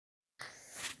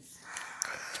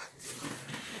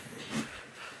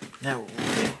Now,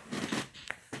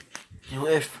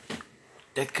 if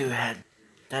deku had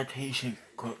adaptation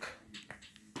quirk.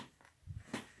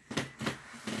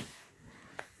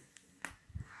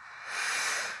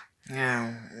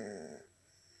 Now,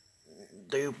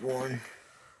 day one.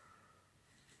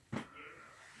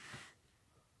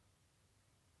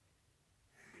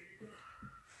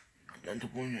 Another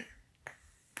one.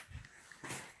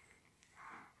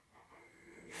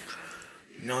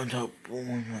 Not a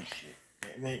one.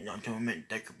 Not a meant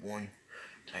deku one.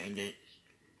 Saying that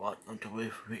what not to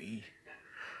wait for me.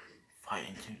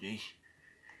 Fighting to this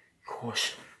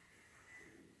course.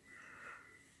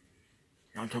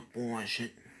 Not a born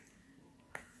shit.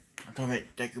 Not a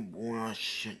meant deku born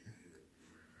shit.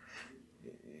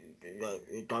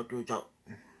 Doctor up.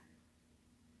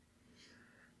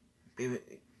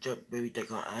 Baby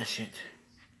take on action.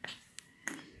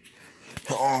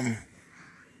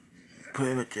 Put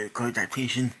him at the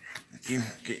adaptation. Get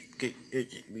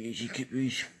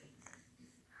these.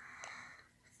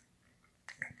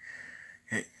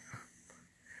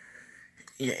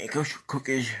 Yeah, it goes to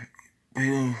cookies.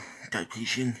 Real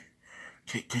adaptation.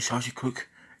 Take how to cook.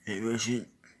 It was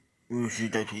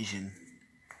adaptation.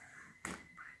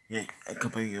 Yeah, I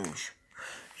could be yours.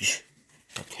 Just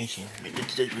adaptation.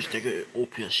 This was like a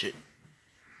OP shit.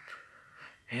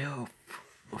 Help.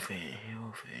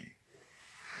 Help.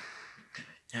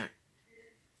 Now,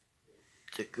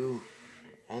 the go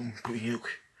pretty hook.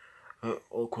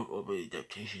 All quick over the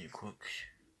adaptation quirks.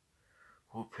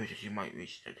 All pressure you might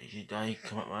reach adaptation die.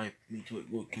 Come up right, me to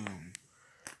it, go doom.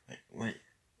 Wait.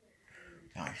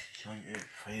 Now, it's on a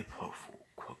very powerful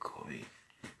quirk already.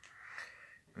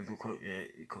 We go quote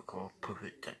the quirk of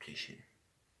perfect adaptation.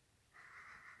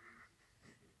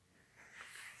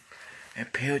 A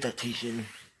pale adaptation.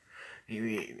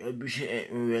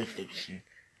 Adaptation.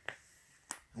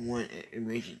 One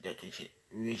erasing adaptation.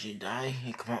 Erasing die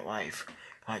and come out live.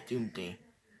 Like doomsday.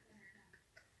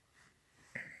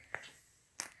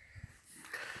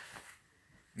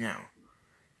 Now,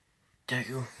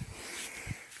 deku.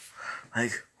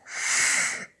 Like.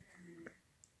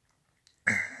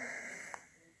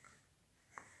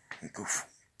 Go.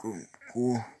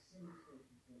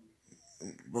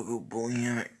 Go boy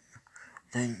here.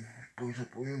 Then goes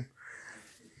up on him.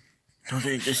 Don't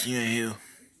say this thing right here.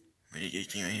 But this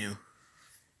thing right here.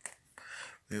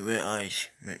 With red eyes.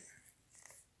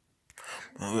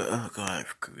 My red eyes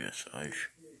have curious eyes.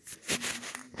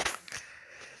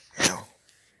 Now.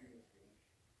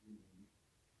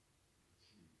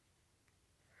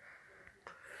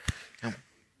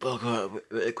 Now,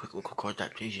 really quick, we'll call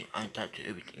adaptation. I adapt to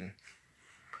everything.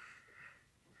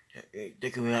 They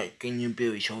can be like getting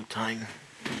berries all the time.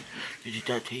 There's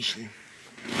adaptation.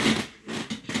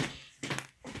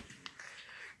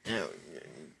 Now,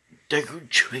 deku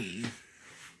tree.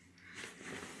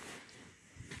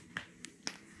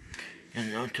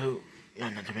 And also,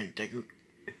 not to mention deku.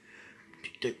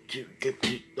 To get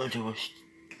to not to us.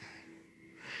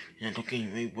 And I'm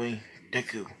talking my brain.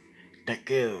 Deku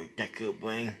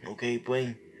brain. Okay,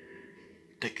 brain.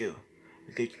 Deku.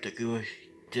 Okay, deku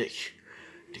ditch.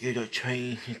 Deku the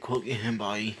train and quirk in his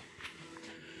body.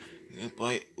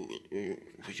 Bite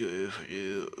for you.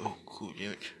 Oh, cool,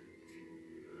 damn it.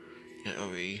 Yeah,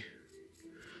 already.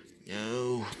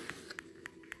 No.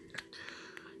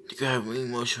 The guy really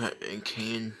most right and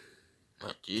can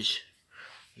like this.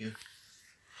 You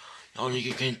all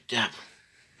you can tap.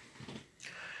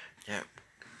 Tap.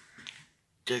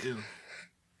 Deku.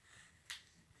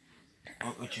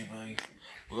 What would you buy?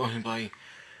 We're going to buy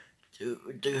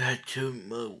do have two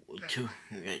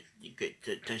you get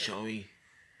that sorry.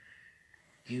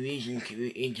 You reason to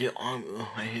get into your armor.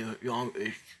 I hear your armor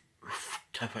is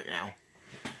tough right now.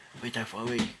 Wait that for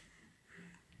me.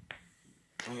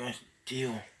 I'm gonna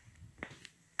steal.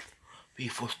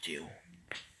 Before steal.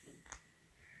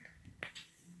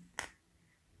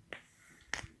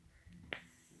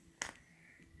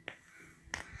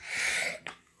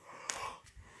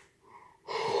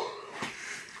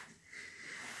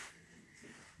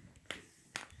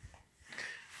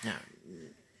 Now,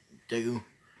 Deku,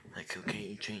 like okay,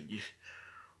 you change this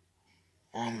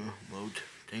armor mode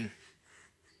thing.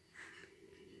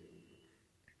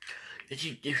 If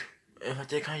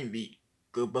they kind of be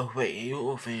go both ways,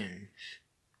 you're fans.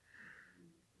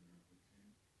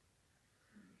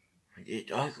 It's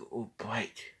dark or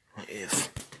bright, what if?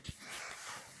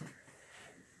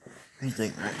 What do you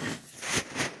think, right?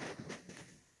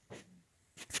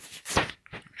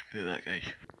 Do that,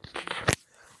 guys.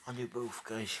 I'll do both,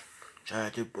 guys. Try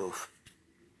to do both.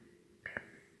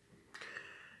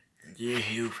 Do the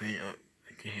heel thing up,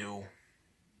 the heel.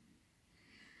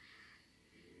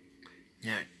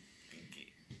 Now,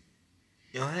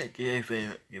 You're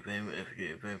very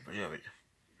preserved.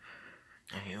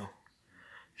 Thank you.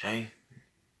 Say,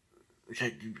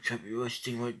 you were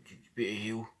sitting with a bit of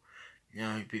you.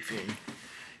 Now you'd be fitting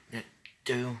that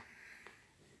do.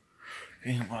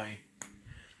 Think about it.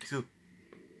 Go.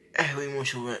 Every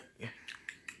muscle that.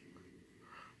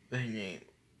 Name.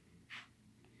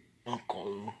 I'll call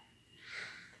you.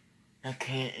 I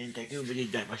can't, and I can't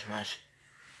believe that much mass.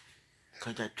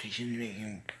 Cause that teaching me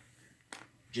him.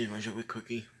 Just myself a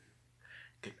cookie.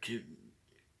 Get to,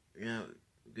 you know,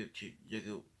 get to,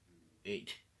 you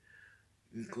 8.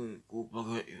 You go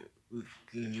bugger,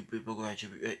 can you be bugger to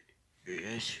be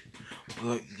yes.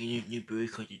 But can you be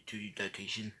cut to the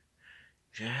dilatation?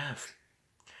 You have.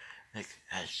 Like,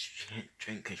 as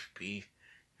drink HP,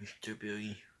 Mr.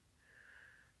 Billy.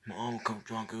 My arm comes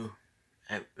stronger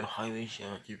at the highway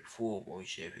I did before,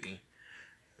 voice everything.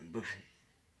 But,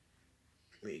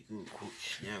 wait, good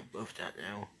quotes now, above that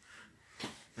now.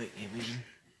 Wait, imagine.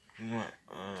 You know what,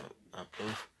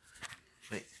 above.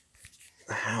 Wait,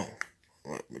 how?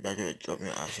 What, but that's what dropped me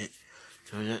out of it.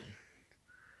 So that.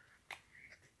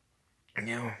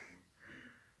 Now,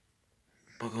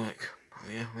 bugger like,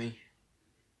 yeah, we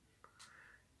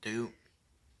do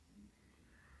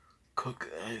cook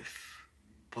if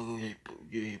bugger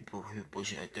you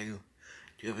bullshit I do.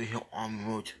 Do you ever hear arm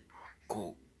mode?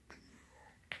 Gold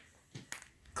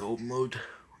mode?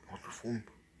 What's the form?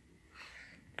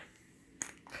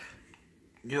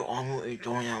 Your arm mode is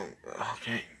going out.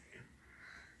 Okay.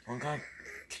 I'm gonna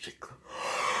kick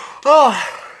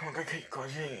I'm gonna kick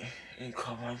cause in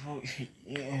my foot.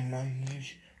 Yeah, my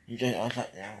ears. You just ask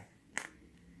that now.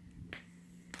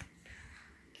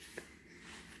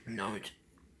 No, it's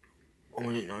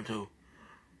only not to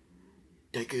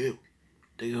take it.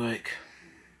 Take it like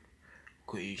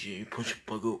quite easy. You push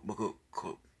bug up,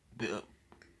 bit up,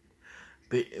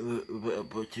 bit up,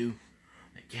 but two.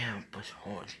 Like, yeah, push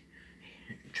hard.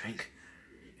 Drink.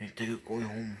 And take it going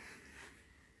home.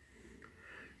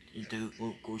 You take it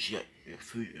go see your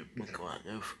food. Go out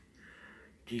of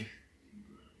the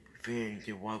feeling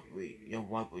the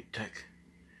wipe with tech.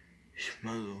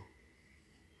 Smell.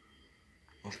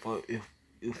 If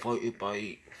you fight it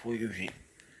by 4 using.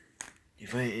 The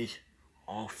fight is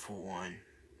all for one.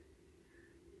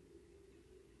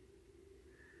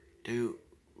 Do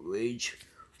rage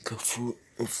food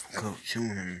of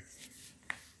consuming.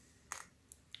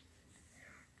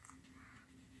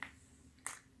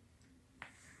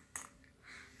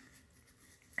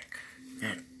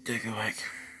 Yeah, take it back.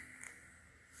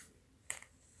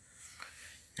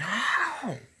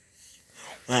 No!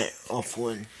 Right, off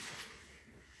one.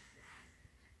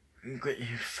 You get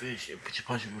your fish, you put your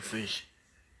punch with fish.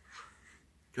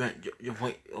 Your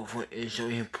point of what is so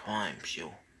in prime,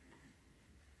 so.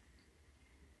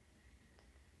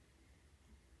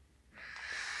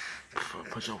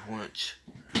 Put off once.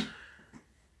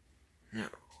 Yeah,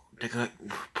 take like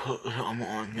put the armor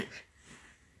on it.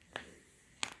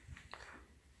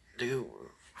 They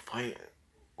fight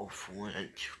off one and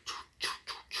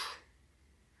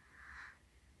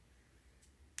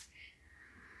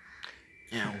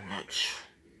now let's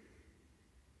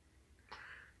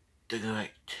take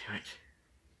like it.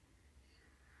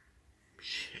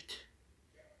 Shit.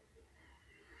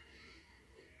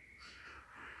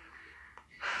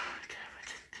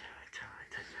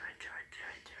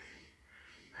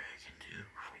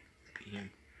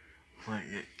 PM one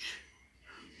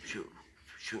shoot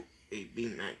a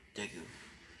beam at deku.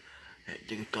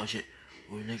 Deku touch it.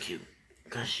 We'll make you.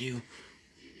 Cause you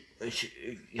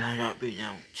had that beat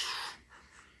down.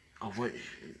 I went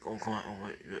on come out and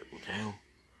went what the hell?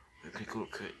 I could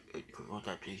look at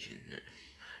that station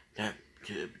that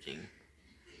to everything.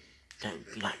 That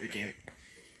like everything.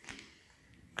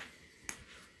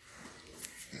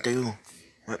 Do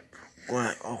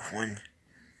what off one.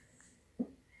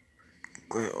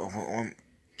 Go over on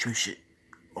choose it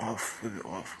off with it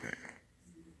off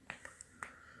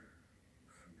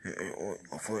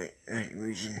for any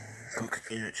reason cook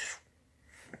in it.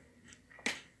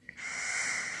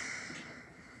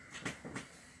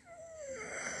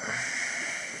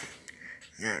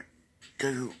 Yeah,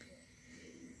 do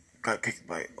got kicked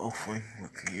by off one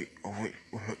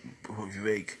with your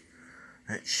egg.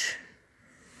 That's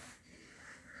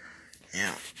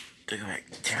yeah, take it back,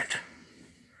 damn it.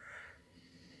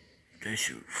 They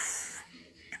shoot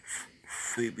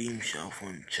free beam himself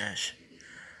on chest.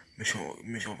 Miss over do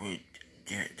it,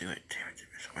 miss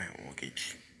my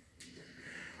mortgage.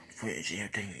 Footage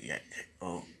everything yet.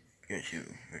 Oh, yes, you,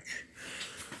 which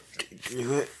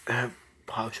do it,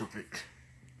 parts of it.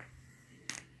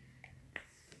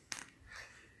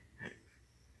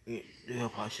 You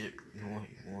have parts of it, you want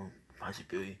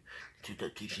possibility to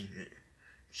adaptation.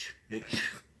 It's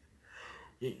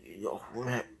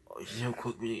so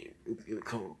quickly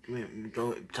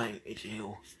don't time it's a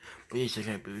hill. But it's a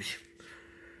kind of boost.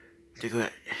 Take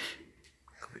that.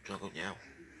 Could be juggled now.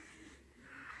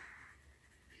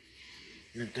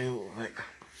 And do like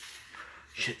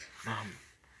shit, mom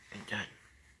and dad.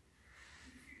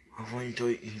 I want to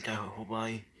enjoy eating that whole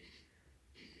body.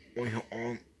 On your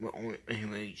arm, but on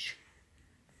anyways.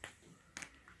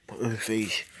 But other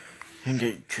face. And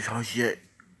that just how shit.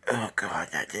 Oh god,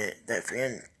 that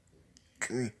fan.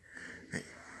 Come me.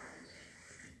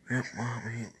 Look,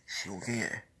 mom, she'll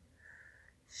get.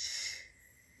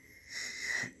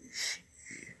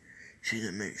 She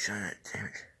didn't make sure that, damn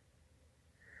it.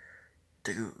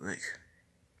 They go like.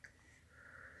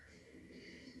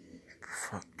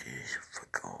 Fuck this,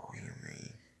 fuck all you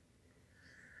mean.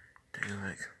 They go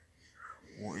like.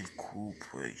 What is cool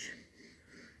place?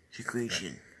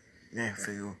 Situation. That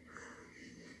figure.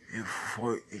 If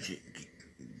fart is it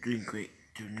doing great,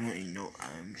 do not eat no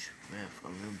arms. Where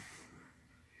from him.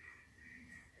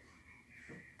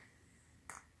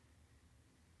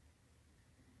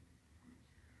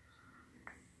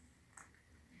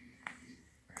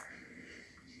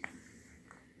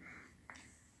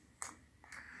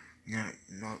 No,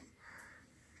 not.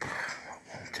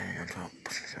 I'm telling you, I'm trying to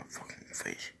push that fucking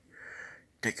face.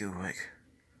 They go like.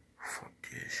 Fuck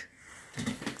this.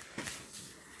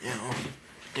 Yeah,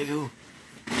 they go.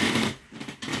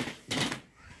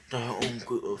 Their own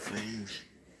group of friends.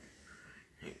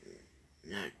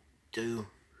 Yeah, do.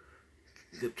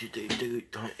 Get to do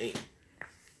time 8.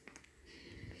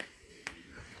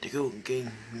 They go and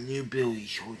gain new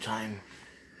abilities all the time.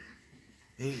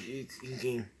 He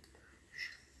gain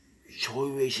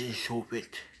sword racing, sword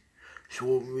bit.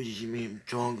 Sword racing made him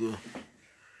stronger.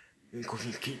 Because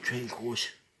he keep training course.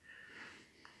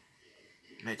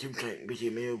 My team trying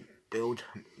to male build.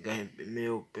 Got a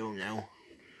male build now.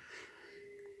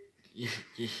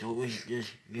 Just always just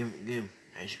give him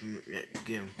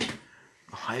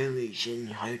a higher racing,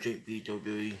 higher drink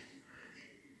BW.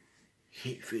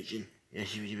 Heat vision.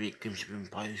 Yes, he was a bit gives him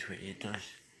pilots what it does.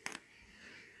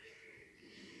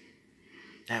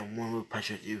 That one will pass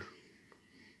with you.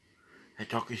 A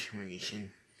darkest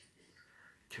racing.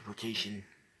 Teleportation.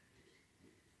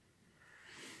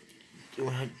 Do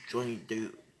I have to join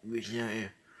the racing out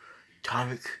here?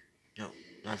 Atomic. No,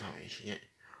 not atomic racing yet.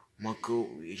 Marco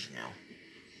racing now.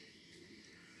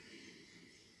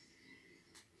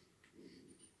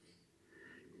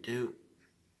 Do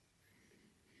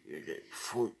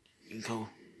Fort Inco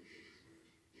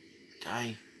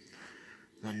die.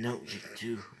 My note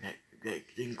too. That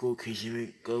didn't go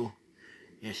crazy go.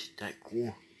 Yes, that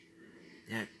cool.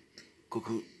 That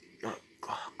Goku not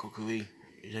Goku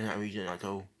is that reason at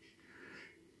all.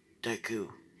 Deku.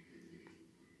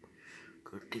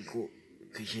 Go think go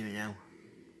crazy now.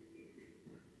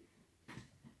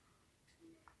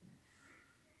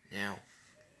 Now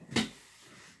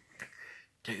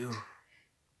Deku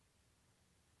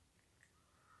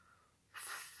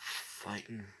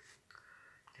fighting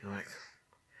like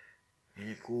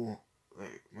and cool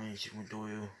like my second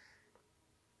doyle.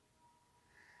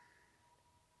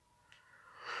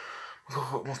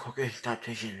 My cock is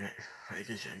adaptation, right? It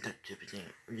is adaptive thing.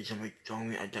 It is something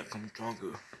strong and that comes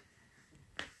stronger.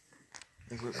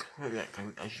 And that can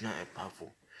be actually not as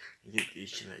powerful. You do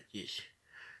this like this.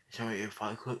 So if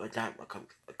I could adapt a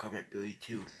comment ability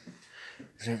too.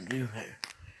 So do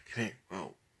that.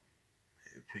 Well,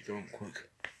 if you don't quick.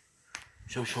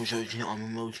 So in armor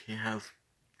mode you have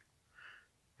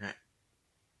that.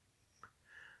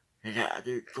 And that I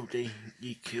do something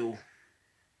you kill.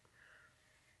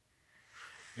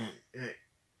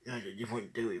 The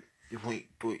different do it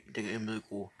in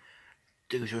medical.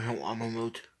 Do so armor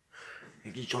mode.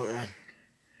 And just like that.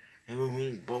 And when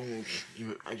we bones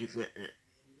I just get that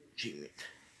treatment.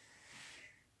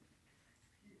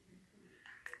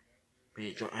 But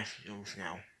you don't actually those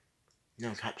now.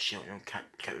 No cap shield, no cap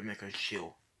make a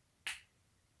shield.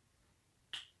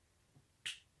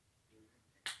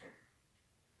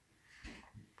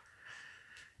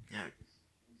 Now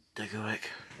take a look.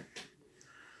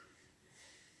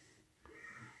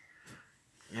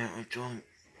 Yeah, I joined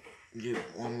you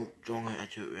one join I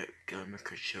do it, go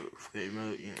make a shield for the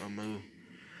remote in a move.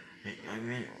 I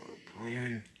mean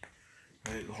playing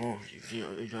like horse, you see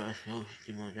what you guys know,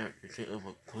 you know that you take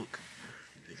over quick.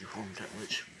 Thank you for that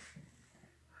much.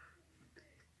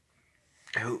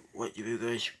 I hope what you do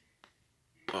guys.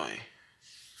 Bye.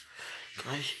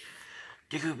 Guys,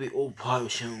 this will be all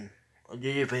part soon. I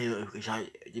did a video because I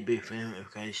did a video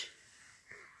guys.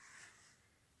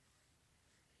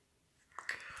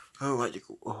 I would like to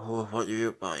go, what do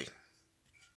you buy?